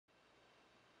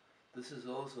This is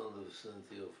also in the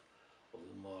vicinity of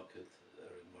the market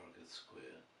area, Market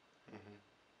Square. Mm-hmm.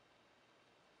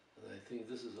 And I think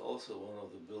this is also one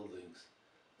of the buildings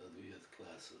that we had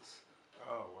classes.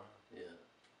 Oh wow. Yeah.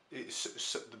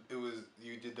 It was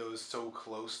you did those so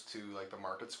close to like the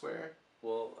market square.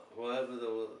 Well, wherever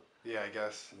there were, Yeah, I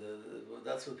guess.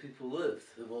 that's where people lived.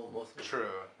 Most of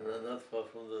True. not far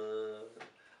from the.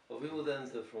 Well, we would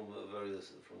enter from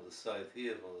from the side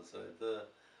here, from the side there,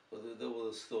 but there were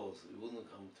the stores. We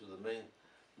wouldn't come to the main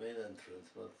entrance,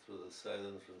 but through the side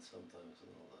entrance sometimes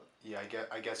and all that. Yeah,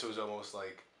 I guess it was almost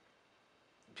like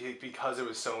because there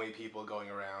was so many people going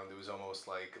around, it was almost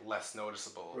like less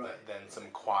noticeable Right. than some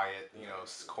quiet,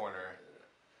 corner.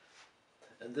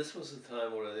 And this was the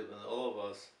time already when all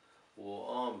of us wore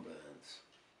armbands,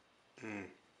 Mm.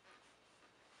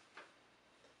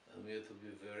 and we had to be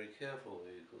very careful.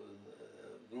 We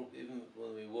couldn't group even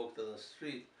when we walked on the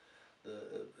street.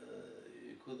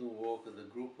 You couldn't walk with a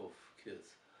group of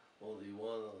kids, only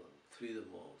one or three the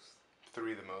most.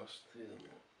 Three the most. Three the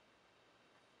most.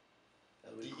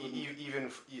 And we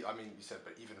couldn't. I mean, you said,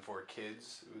 but even for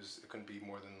kids, it couldn't be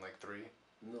more than like three.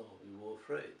 No, we were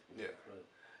afraid. We were afraid.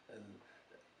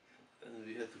 And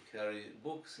we had to carry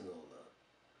books and all that.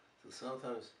 So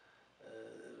sometimes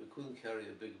we couldn't carry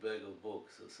a big bag of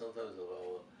books. So sometimes of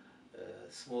our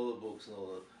smaller books and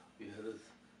all that, we had it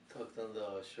tucked under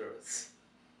our shirts.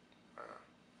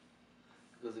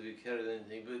 Because if you carried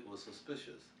anything big, it was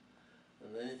suspicious.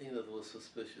 And anything that was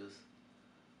suspicious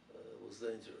was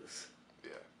dangerous.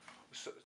 Yeah. So